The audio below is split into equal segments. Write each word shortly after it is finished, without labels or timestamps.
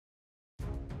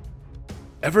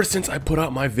Ever since I put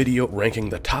out my video ranking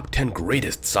the top 10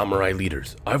 greatest samurai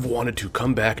leaders, I've wanted to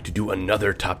come back to do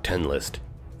another top 10 list.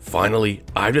 Finally,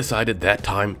 I've decided that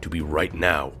time to be right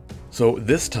now. So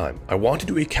this time, I want to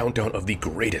do a countdown of the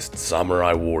greatest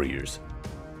samurai warriors.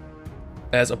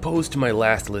 As opposed to my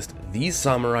last list, these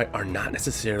samurai are not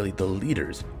necessarily the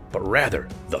leaders, but rather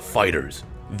the fighters.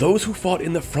 Those who fought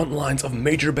in the front lines of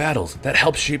major battles that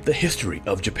helped shape the history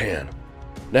of Japan.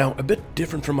 Now, a bit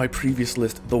different from my previous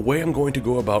list, the way I'm going to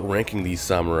go about ranking these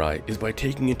samurai is by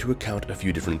taking into account a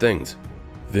few different things.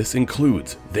 This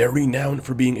includes their renown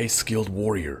for being a skilled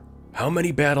warrior, how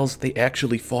many battles they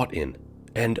actually fought in,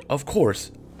 and of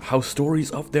course, how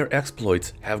stories of their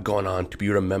exploits have gone on to be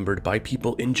remembered by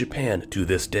people in Japan to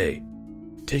this day.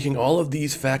 Taking all of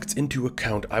these facts into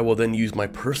account, I will then use my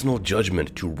personal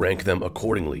judgment to rank them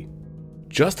accordingly.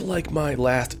 Just like my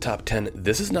last top 10,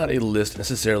 this is not a list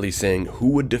necessarily saying who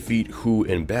would defeat who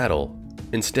in battle.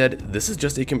 Instead, this is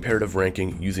just a comparative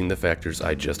ranking using the factors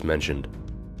I just mentioned.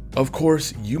 Of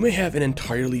course, you may have an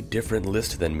entirely different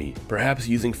list than me, perhaps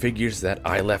using figures that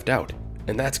I left out,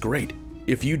 and that's great.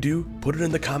 If you do, put it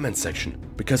in the comments section,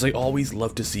 because I always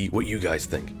love to see what you guys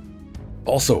think.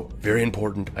 Also, very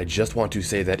important, I just want to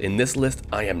say that in this list,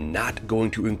 I am not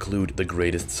going to include the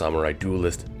greatest samurai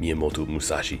duelist, Miyamoto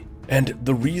Musashi. And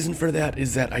the reason for that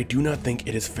is that I do not think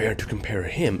it is fair to compare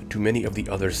him to many of the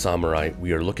other samurai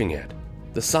we are looking at.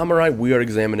 The samurai we are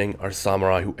examining are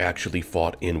samurai who actually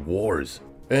fought in wars.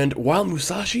 And while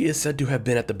Musashi is said to have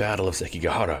been at the Battle of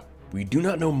Sekigahara, we do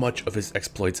not know much of his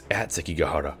exploits at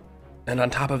Sekigahara. And on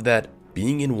top of that,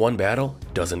 being in one battle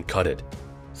doesn't cut it.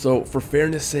 So for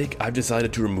fairness sake, I've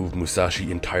decided to remove Musashi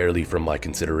entirely from my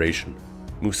consideration.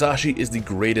 Musashi is the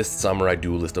greatest samurai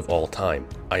duelist of all time.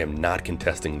 I am not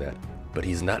contesting that, but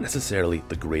he's not necessarily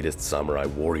the greatest samurai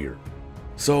warrior.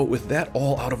 So with that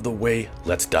all out of the way,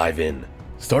 let's dive in.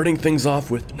 Starting things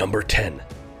off with number 10.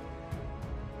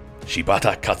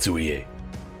 Shibata Katsuie.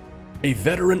 A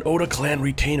veteran Oda clan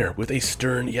retainer with a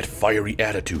stern yet fiery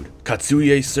attitude,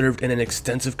 Katsuie served in an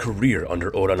extensive career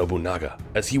under Oda Nobunaga,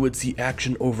 as he would see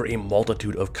action over a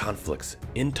multitude of conflicts,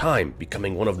 in time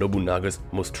becoming one of Nobunaga's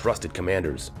most trusted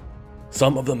commanders.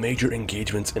 Some of the major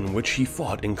engagements in which he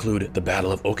fought include the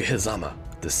Battle of Okehizama,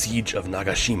 the Siege of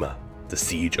Nagashima, the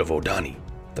Siege of Odani,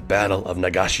 the Battle of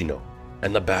Nagashino,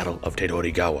 and the Battle of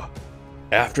Tedorigawa.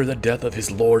 After the death of his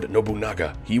lord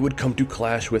Nobunaga, he would come to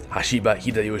clash with Hashiba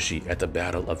Hideyoshi at the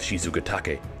Battle of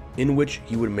Shizugatake, in which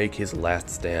he would make his last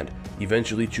stand,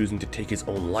 eventually choosing to take his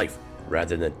own life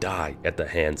rather than die at the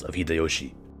hands of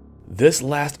Hideyoshi. This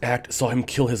last act saw him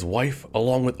kill his wife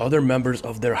along with other members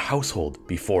of their household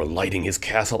before lighting his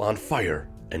castle on fire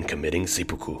and committing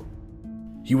seppuku.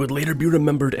 He would later be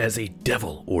remembered as a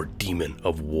devil or demon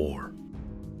of war.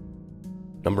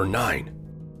 Number 9.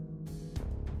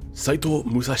 Saito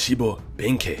Musashibo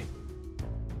Benkei.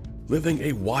 Living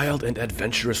a wild and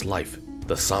adventurous life,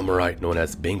 the samurai known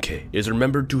as Benkei is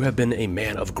remembered to have been a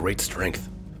man of great strength.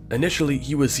 Initially,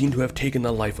 he was seen to have taken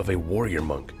the life of a warrior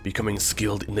monk, becoming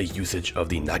skilled in the usage of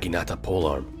the Naginata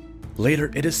polearm. Later,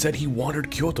 it is said he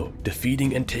wandered Kyoto,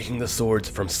 defeating and taking the swords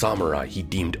from samurai he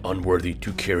deemed unworthy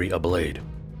to carry a blade.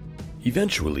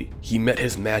 Eventually, he met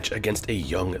his match against a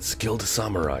young, skilled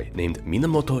samurai named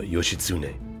Minamoto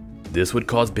Yoshitsune. This would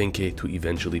cause Benkei to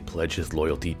eventually pledge his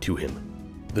loyalty to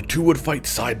him. The two would fight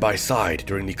side by side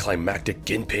during the climactic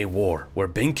Genpei War, where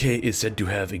Benkei is said to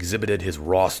have exhibited his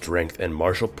raw strength and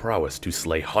martial prowess to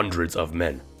slay hundreds of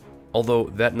men, although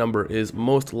that number is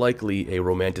most likely a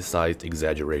romanticized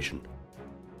exaggeration.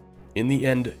 In the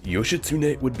end,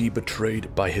 Yoshitsune would be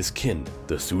betrayed by his kin,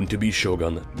 the soon-to-be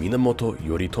shogun Minamoto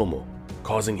Yoritomo,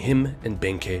 causing him and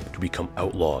Benkei to become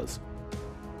outlaws.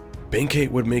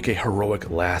 Benkei would make a heroic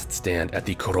last stand at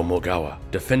the Koromogawa,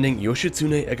 defending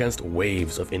Yoshitsune against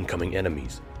waves of incoming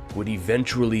enemies, would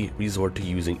eventually resort to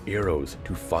using arrows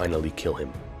to finally kill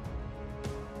him.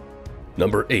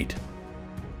 Number 8.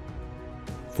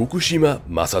 Fukushima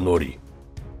Masanori.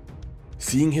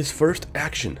 Seeing his first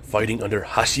action fighting under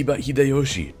Hashiba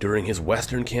Hideyoshi during his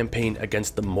western campaign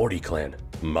against the Mori clan,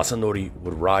 Masanori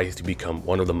would rise to become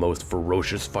one of the most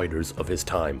ferocious fighters of his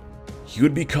time. He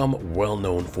would become well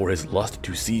known for his lust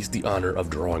to seize the honor of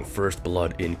drawing first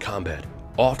blood in combat,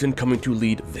 often coming to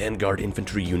lead vanguard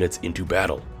infantry units into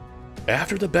battle.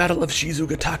 After the Battle of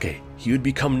Shizugatake, he would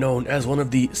become known as one of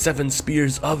the 7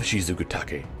 Spears of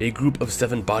Shizugatake, a group of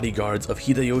 7 bodyguards of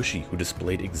Hideyoshi who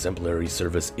displayed exemplary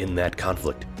service in that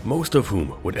conflict, most of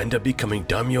whom would end up becoming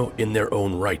daimyo in their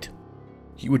own right.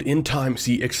 He would in time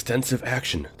see extensive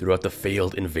action throughout the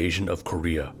failed invasion of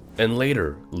Korea, and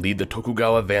later lead the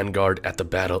Tokugawa vanguard at the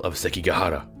Battle of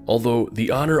Sekigahara, although the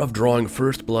honor of drawing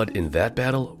first blood in that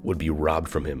battle would be robbed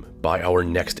from him by our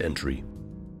next entry.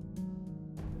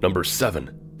 Number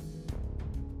 7.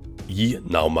 Yi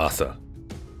Naomasa.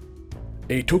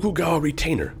 A Tokugawa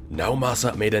retainer,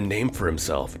 Naomasa made a name for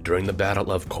himself during the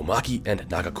Battle of Komaki and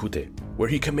Nagakute, where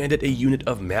he commanded a unit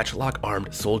of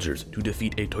matchlock-armed soldiers to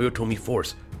defeat a Toyotomi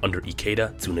force under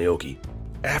Ikeda Tsuneoki,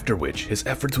 after which his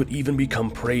efforts would even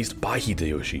become praised by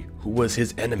Hideyoshi, who was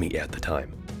his enemy at the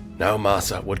time.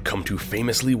 Naomasa would come to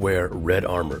famously wear red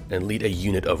armor and lead a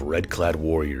unit of red-clad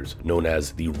warriors known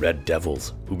as the Red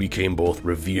Devils, who became both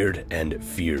revered and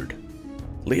feared.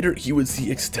 Later, he would see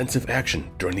extensive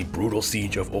action during the brutal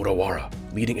siege of Odawara,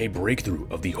 leading a breakthrough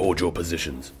of the Hojo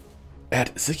positions.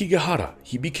 At Sekigahara,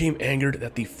 he became angered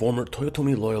that the former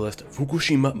Toyotomi loyalist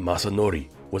Fukushima Masanori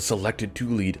was selected to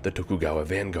lead the Tokugawa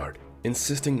vanguard,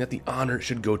 insisting that the honor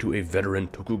should go to a veteran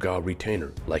Tokugawa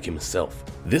retainer like himself.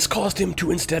 This caused him to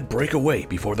instead break away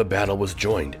before the battle was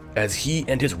joined, as he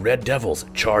and his Red Devils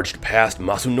charged past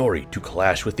Masanori to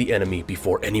clash with the enemy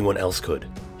before anyone else could.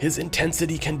 His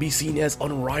intensity can be seen as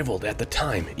unrivaled at the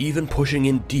time, even pushing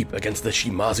in deep against the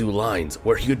Shimazu lines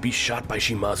where he would be shot by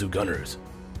Shimazu gunners.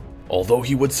 Although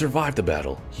he would survive the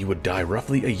battle, he would die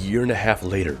roughly a year and a half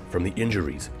later from the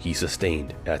injuries he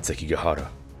sustained at Sekigahara.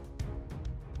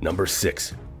 Number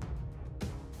 6.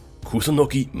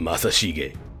 Kusunoki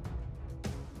Masashige.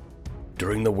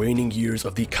 During the waning years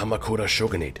of the Kamakura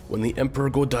Shogunate, when the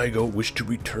Emperor Go-Daigo wished to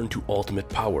return to ultimate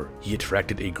power, he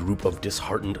attracted a group of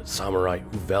disheartened samurai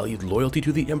who valued loyalty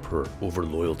to the Emperor over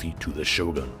loyalty to the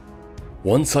Shogun.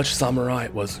 One such samurai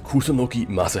was Kusunoki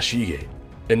Masashige.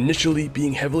 Initially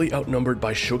being heavily outnumbered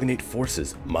by Shogunate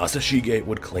forces, Masashige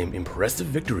would claim impressive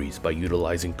victories by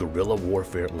utilizing guerrilla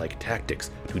warfare-like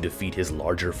tactics to defeat his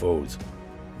larger foes.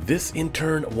 This in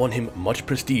turn won him much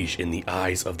prestige in the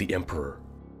eyes of the Emperor.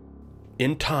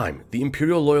 In time, the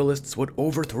Imperial Loyalists would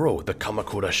overthrow the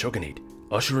Kamakura Shogunate,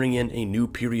 ushering in a new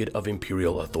period of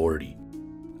imperial authority.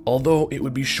 Although it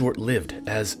would be short-lived,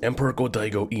 as Emperor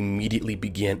Go-Daigo immediately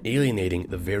began alienating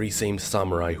the very same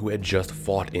samurai who had just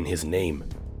fought in his name.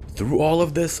 Through all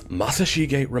of this,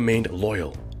 Masashige remained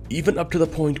loyal, even up to the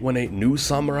point when a new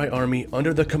samurai army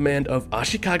under the command of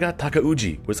Ashikaga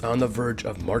Takauji was on the verge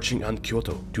of marching on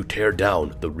Kyoto to tear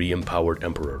down the re-empowered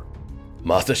emperor.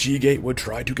 Masashige would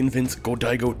try to convince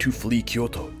Go-Daigo to flee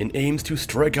Kyoto in aims to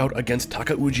strike out against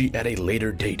Takauji at a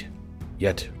later date.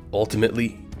 Yet,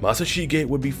 ultimately, Masashige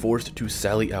would be forced to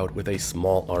sally out with a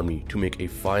small army to make a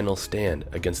final stand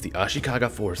against the Ashikaga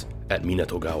force at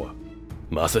Minatogawa.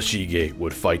 Masashige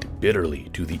would fight bitterly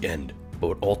to the end, but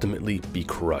would ultimately be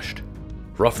crushed.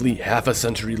 Roughly half a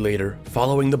century later,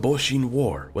 following the Boshin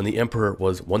War, when the emperor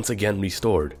was once again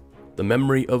restored, the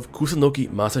memory of Kusunoki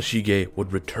Masashige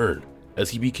would return as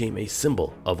he became a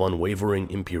symbol of unwavering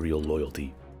imperial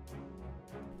loyalty.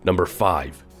 Number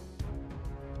 5.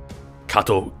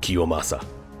 Kato Kiyomasa.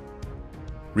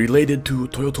 Related to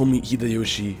Toyotomi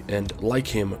Hideyoshi and, like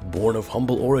him, born of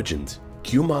humble origins,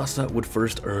 Kiyomasa would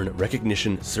first earn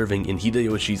recognition serving in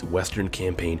Hideyoshi's western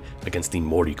campaign against the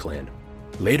Mori clan.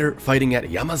 Later fighting at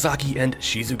Yamazaki and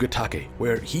Shizugatake,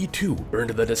 where he too earned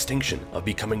the distinction of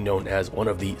becoming known as one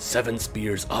of the 7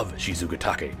 spears of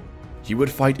Shizugatake. He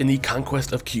would fight in the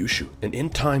conquest of Kyushu and in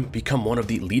time become one of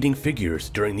the leading figures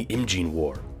during the Imjin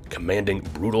War, commanding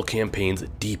brutal campaigns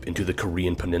deep into the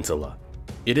Korean peninsula.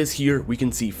 It is here we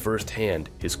can see firsthand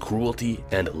his cruelty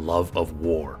and love of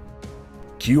war.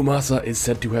 Kiyomasa is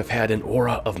said to have had an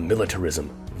aura of militarism,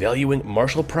 valuing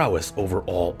martial prowess over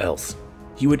all else.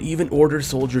 He would even order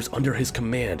soldiers under his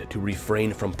command to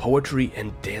refrain from poetry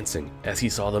and dancing, as he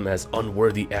saw them as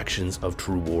unworthy actions of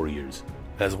true warriors.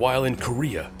 As while in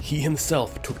Korea, he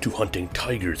himself took to hunting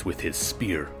tigers with his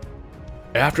spear.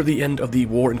 After the end of the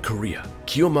war in Korea,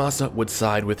 Kiyomasa would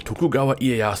side with Tokugawa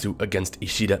Ieyasu against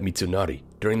Ishida Mitsunari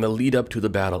during the lead-up to the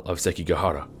Battle of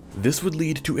Sekigahara. This would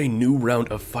lead to a new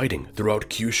round of fighting throughout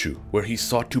Kyushu, where he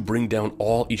sought to bring down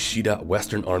all Ishida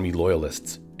Western Army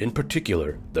loyalists, in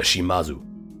particular the Shimazu.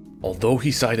 Although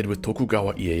he sided with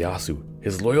Tokugawa Ieyasu,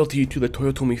 his loyalty to the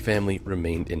Toyotomi family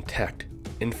remained intact.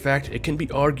 In fact, it can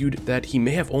be argued that he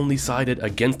may have only sided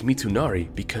against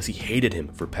Mitsunari because he hated him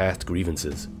for past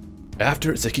grievances.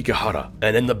 After Sekigahara,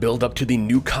 and in the build-up to the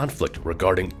new conflict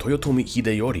regarding Toyotomi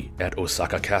Hideyori at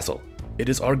Osaka Castle, it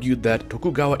is argued that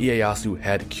Tokugawa Ieyasu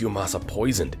had Kiyomasa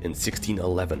poisoned in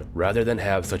 1611 rather than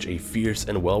have such a fierce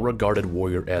and well-regarded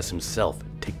warrior as himself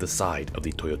take the side of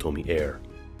the Toyotomi heir.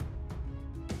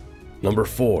 Number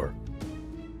 4.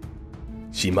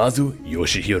 Shimazu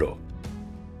Yoshihiro.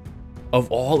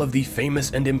 Of all of the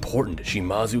famous and important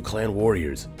Shimazu clan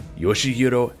warriors,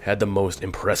 Yoshihiro had the most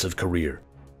impressive career.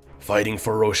 Fighting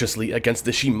ferociously against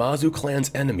the Shimazu clan's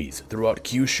enemies throughout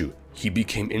Kyushu, he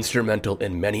became instrumental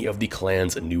in many of the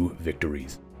clan's new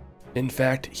victories. In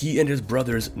fact, he and his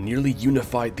brothers nearly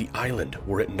unified the island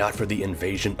were it not for the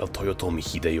invasion of Toyotomi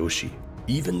Hideyoshi.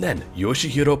 Even then,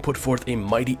 Yoshihiro put forth a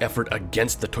mighty effort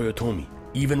against the Toyotomi,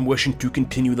 even wishing to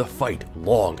continue the fight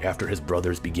long after his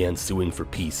brothers began suing for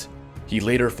peace. He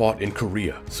later fought in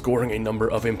Korea, scoring a number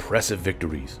of impressive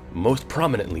victories, most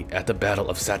prominently at the Battle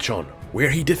of Sachon, where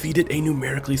he defeated a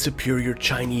numerically superior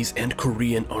Chinese and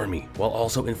Korean army while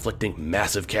also inflicting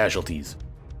massive casualties.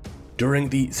 During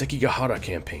the Sekigahara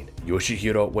campaign,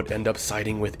 Yoshihiro would end up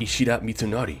siding with Ishida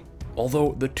Mitsunari,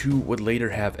 although the two would later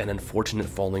have an unfortunate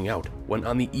falling out when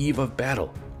on the eve of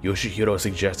battle, Yoshihiro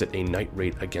suggested a night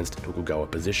raid against Tokugawa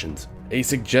positions, a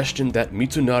suggestion that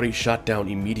Mitsunari shot down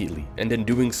immediately, and in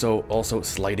doing so also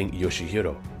slighting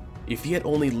Yoshihiro. If he had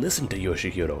only listened to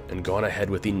Yoshihiro and gone ahead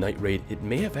with the night raid, it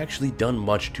may have actually done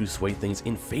much to sway things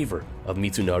in favor of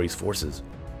Mitsunari's forces.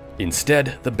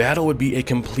 Instead, the battle would be a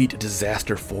complete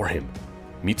disaster for him.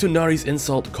 Mitsunari's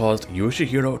insult caused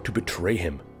Yoshihiro to betray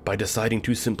him by deciding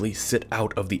to simply sit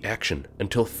out of the action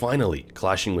until finally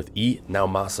clashing with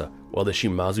Naomasa while the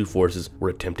Shimazu forces were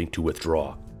attempting to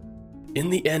withdraw. In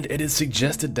the end, it is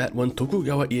suggested that when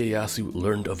Tokugawa Ieyasu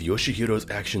learned of Yoshihiro's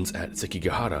actions at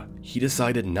Sekigahara, he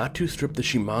decided not to strip the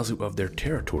Shimazu of their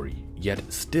territory,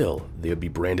 yet still they would be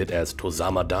branded as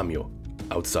Tozama Daimyo,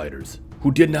 outsiders,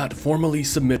 who did not formally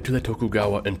submit to the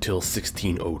Tokugawa until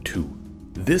 1602.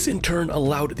 This in turn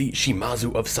allowed the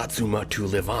Shimazu of Satsuma to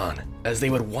live on, as they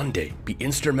would one day be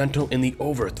instrumental in the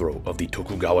overthrow of the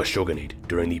Tokugawa Shogunate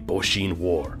during the Boshin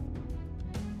War.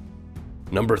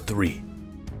 Number 3.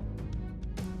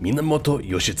 Minamoto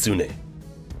Yoshitsune.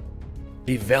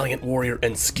 A valiant warrior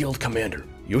and skilled commander,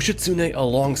 Yoshitsune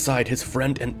alongside his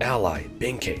friend and ally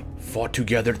Benkei fought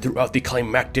together throughout the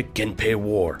climactic Genpei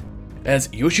War, as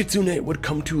Yoshitsune would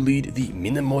come to lead the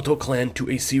Minamoto clan to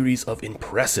a series of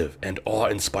impressive and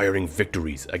awe-inspiring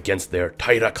victories against their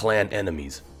Taira clan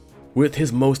enemies, with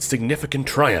his most significant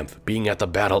triumph being at the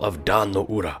Battle of Dan no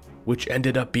Ura, which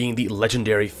ended up being the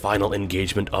legendary final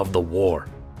engagement of the war.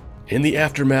 In the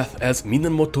aftermath, as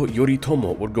Minamoto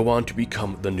Yoritomo would go on to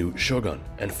become the new shogun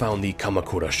and found the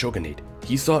Kamakura Shogunate,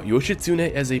 he saw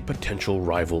Yoshitsune as a potential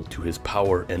rival to his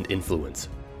power and influence.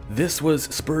 This was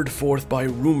spurred forth by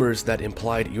rumors that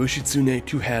implied Yoshitsune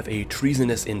to have a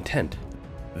treasonous intent.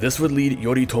 This would lead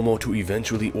Yoritomo to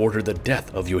eventually order the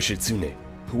death of Yoshitsune,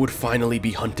 who would finally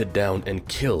be hunted down and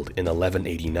killed in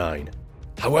 1189.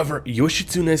 However,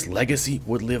 Yoshitsune's legacy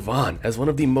would live on as one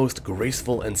of the most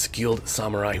graceful and skilled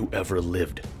samurai who ever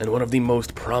lived, and one of the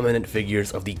most prominent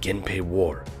figures of the Genpei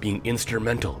War, being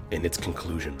instrumental in its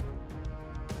conclusion.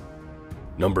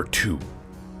 Number 2.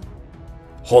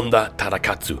 Honda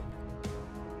Tadakatsu.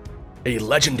 A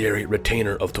legendary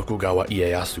retainer of Tokugawa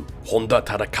Ieyasu, Honda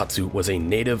Tadakatsu was a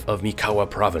native of Mikawa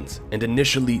province and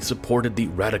initially supported the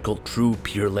radical True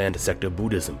Pure Land sect of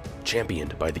Buddhism,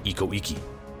 championed by the Iko-Iki.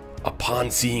 Upon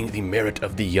seeing the merit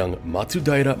of the young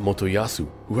Matsudaira Motoyasu,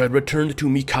 who had returned to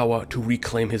Mikawa to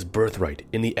reclaim his birthright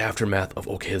in the aftermath of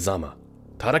Okehazama,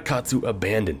 Tadakatsu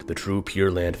abandoned the True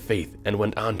Pure Land faith and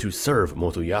went on to serve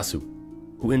Motoyasu,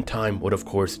 who in time would of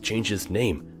course change his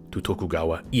name to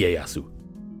Tokugawa Ieyasu.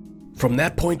 From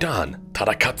that point on,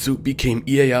 Tadakatsu became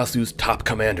Ieyasu's top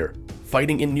commander,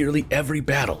 fighting in nearly every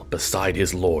battle beside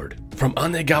his lord. From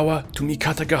Anegawa to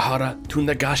Mikatagahara to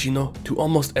Nagashino to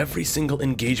almost every single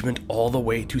engagement all the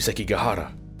way to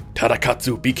Sekigahara,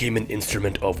 Tadakatsu became an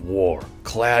instrument of war,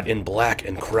 clad in black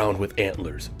and crowned with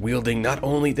antlers, wielding not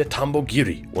only the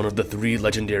Tambogiri, one of the 3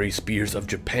 legendary spears of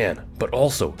Japan, but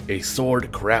also a sword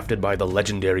crafted by the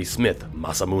legendary smith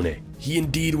Masamune. He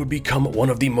indeed would become one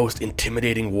of the most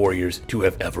intimidating warriors to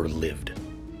have ever lived.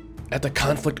 At the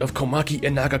conflict of Komaki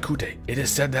and Nagakute, it is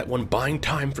said that when buying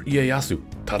time for Ieyasu,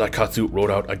 Tadakatsu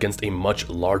rode out against a much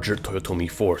larger Toyotomi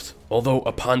force, although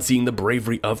upon seeing the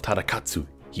bravery of Tadakatsu,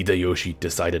 Hideyoshi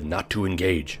decided not to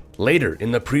engage. Later,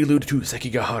 in the prelude to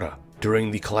Sekigahara,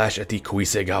 during the clash at the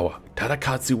Koisegawa,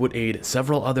 Tadakatsu would aid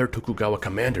several other Tokugawa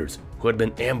commanders who had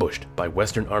been ambushed by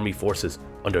Western Army forces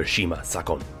under Shima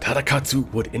Sakon. Tadakatsu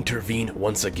would intervene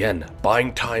once again,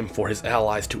 buying time for his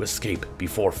allies to escape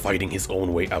before fighting his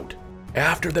own way out.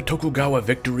 After the Tokugawa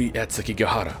victory at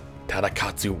Sekigahara,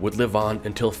 Tadakatsu would live on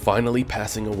until finally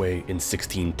passing away in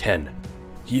 1610.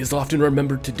 He is often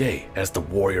remembered today as the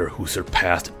warrior who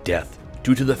surpassed death,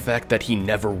 due to the fact that he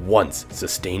never once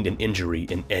sustained an injury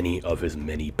in any of his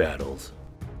many battles.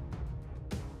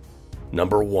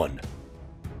 Number 1.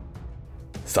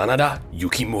 Sanada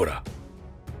Yukimura.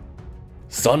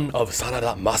 Son of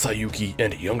Sanada Masayuki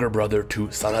and younger brother to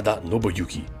Sanada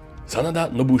Nobuyuki,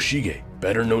 Sanada Nobushige,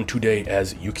 better known today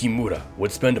as Yukimura, would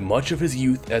spend much of his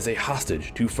youth as a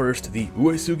hostage to first the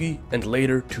Uesugi and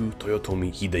later to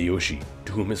Toyotomi Hideyoshi,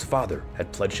 to whom his father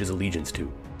had pledged his allegiance to.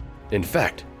 In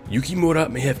fact, Yukimura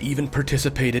may have even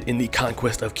participated in the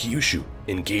conquest of Kyushu,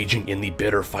 engaging in the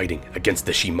bitter fighting against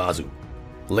the Shimazu.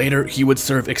 Later, he would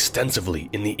serve extensively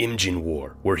in the Imjin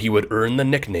War, where he would earn the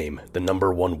nickname the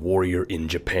 #1 warrior in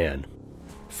Japan.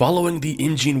 Following the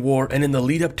Imjin War and in the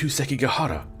lead-up to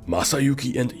Sekigahara,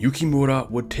 Masayuki and Yukimura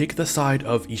would take the side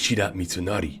of Ishida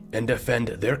Mitsunari and defend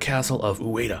their castle of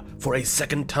Ueda for a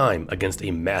second time against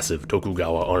a massive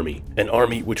Tokugawa army, an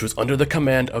army which was under the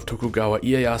command of Tokugawa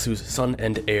Ieyasu's son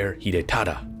and heir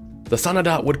Hidetada. The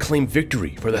Sanada would claim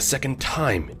victory for the second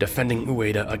time defending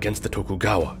Ueda against the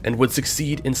Tokugawa and would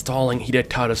succeed in stalling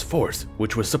Hidetada's force,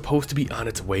 which was supposed to be on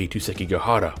its way to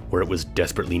Sekigahara, where it was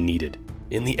desperately needed.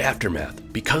 In the aftermath,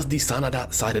 because the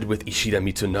Sanada sided with Ishida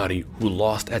Mitsunari, who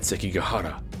lost at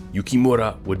Sekigahara,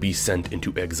 Yukimura would be sent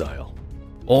into exile.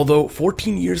 Although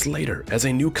 14 years later, as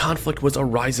a new conflict was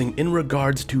arising in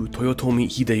regards to Toyotomi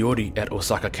Hideyori at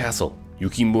Osaka Castle,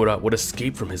 Yukimura would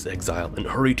escape from his exile and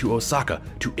hurry to Osaka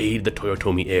to aid the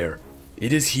Toyotomi heir.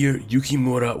 It is here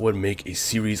Yukimura would make a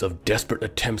series of desperate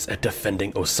attempts at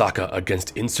defending Osaka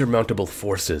against insurmountable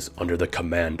forces under the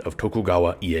command of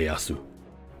Tokugawa Ieyasu.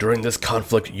 During this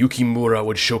conflict, Yukimura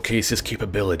would showcase his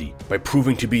capability by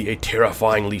proving to be a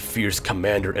terrifyingly fierce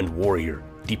commander and warrior,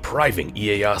 depriving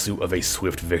Ieyasu of a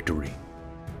swift victory.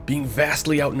 Being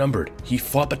vastly outnumbered, he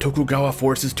fought the Tokugawa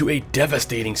forces to a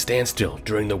devastating standstill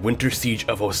during the winter siege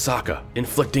of Osaka,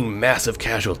 inflicting massive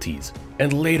casualties.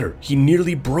 And later, he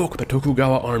nearly broke the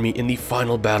Tokugawa army in the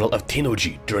final battle of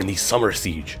Tennoji during the summer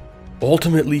siege.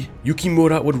 Ultimately,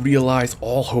 Yukimura would realize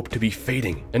all hope to be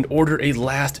fading and order a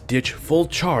last-ditch full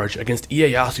charge against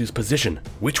Ieyasu's position,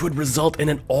 which would result in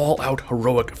an all-out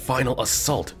heroic final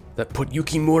assault that put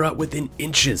Yukimura within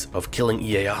inches of killing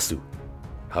Ieyasu.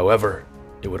 However,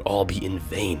 it would all be in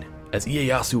vain, as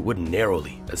Ieyasu would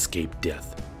narrowly escape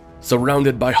death.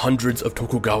 Surrounded by hundreds of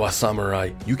Tokugawa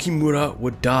samurai, Yukimura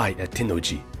would die at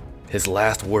Tennoji, his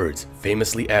last words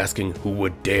famously asking who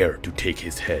would dare to take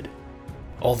his head.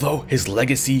 Although his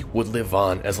legacy would live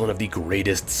on as one of the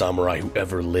greatest samurai who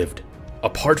ever lived,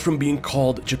 apart from being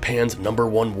called Japan's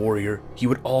 #1 warrior, he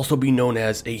would also be known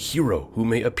as a hero who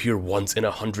may appear once in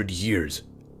 100 years,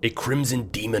 a crimson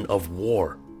demon of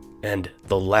war, and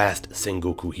the last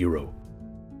Sengoku hero.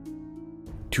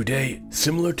 Today,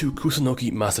 similar to Kusunoki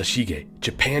Masashige,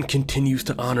 Japan continues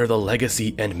to honor the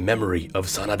legacy and memory of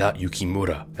Sanada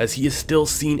Yukimura, as he is still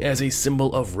seen as a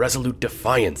symbol of resolute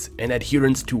defiance and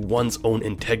adherence to one's own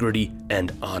integrity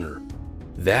and honor.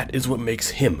 That is what makes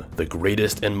him the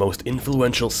greatest and most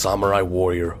influential samurai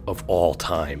warrior of all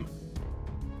time.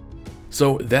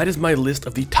 So that is my list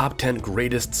of the top 10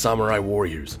 greatest samurai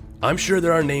warriors. I'm sure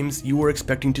there are names you were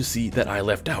expecting to see that I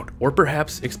left out, or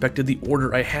perhaps expected the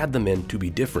order I had them in to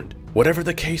be different. Whatever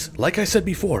the case, like I said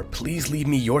before, please leave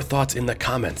me your thoughts in the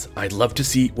comments. I'd love to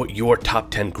see what your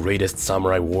top 10 greatest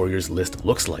samurai warriors list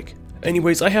looks like.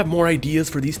 Anyways, I have more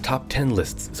ideas for these top 10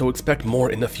 lists, so expect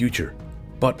more in the future.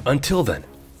 But until then,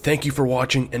 thank you for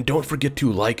watching, and don't forget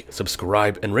to like,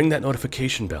 subscribe, and ring that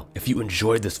notification bell if you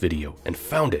enjoyed this video and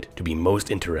found it to be most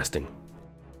interesting.